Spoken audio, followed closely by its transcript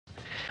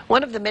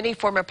One of the many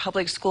former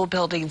public school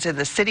buildings in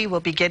the city will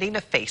be getting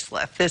a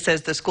facelift. This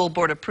as the school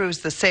board approves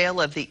the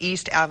sale of the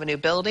East Avenue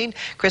building.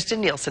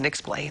 Kristen Nielsen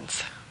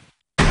explains.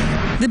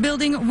 The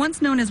building,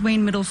 once known as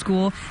Wayne Middle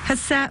School, has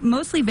sat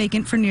mostly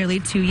vacant for nearly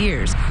 2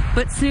 years.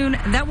 But soon,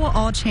 that will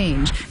all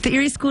change. The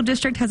Erie School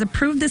District has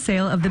approved the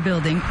sale of the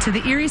building to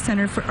the Erie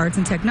Center for Arts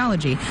and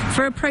Technology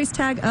for a price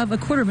tag of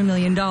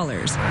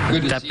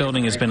 $250,000. That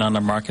building has been on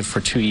the market for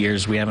 2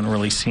 years. We haven't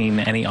really seen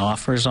any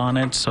offers on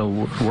it,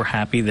 so we're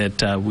happy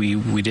that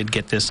we did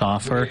get this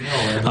offer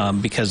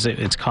because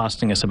it's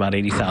costing us about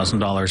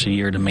 $80,000 a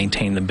year to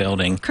maintain the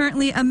building.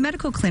 Currently, a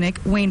medical clinic,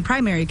 Wayne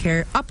Primary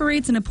Care,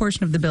 operates in a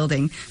portion of the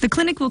building. The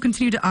clinic will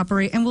continue to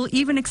operate and will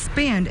even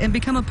expand and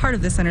become a part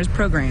of the center's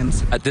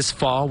programs. This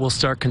fall, we'll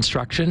start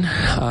construction.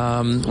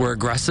 We're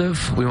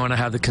aggressive. We want to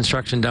have the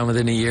construction done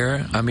within a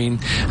year. I mean,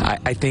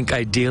 I think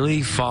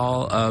ideally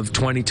fall of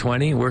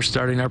 2020, we're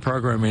starting our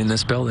programming in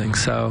this building.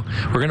 So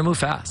we're going to move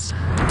fast.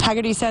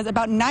 Haggerty says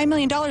about $9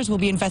 million will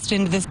be invested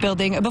into this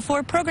building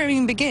before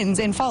programming begins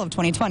in fall of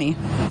 2020.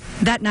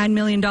 That $9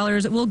 million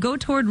will go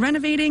toward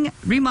renovating,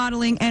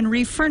 remodeling, and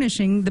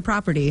refurnishing the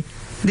property.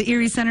 The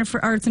Erie Center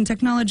for Arts and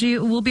Technology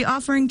will be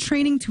offering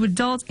training to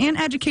adults and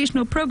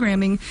educational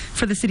programming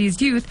for the city's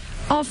youth,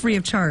 all free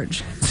of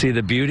charge. See,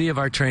 the beauty of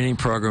our training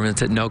program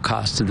is at no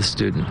cost to the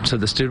student. So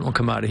the student will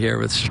come out of here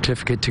with a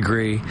certificate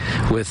degree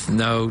with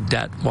no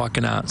debt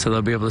walking out. So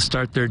they'll be able to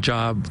start their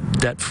job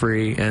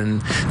debt-free,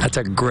 and that's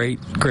a great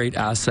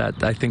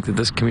asset I think that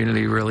this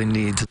community really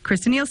needs.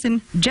 Kristen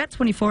Nielsen, Jet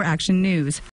 24 Action News.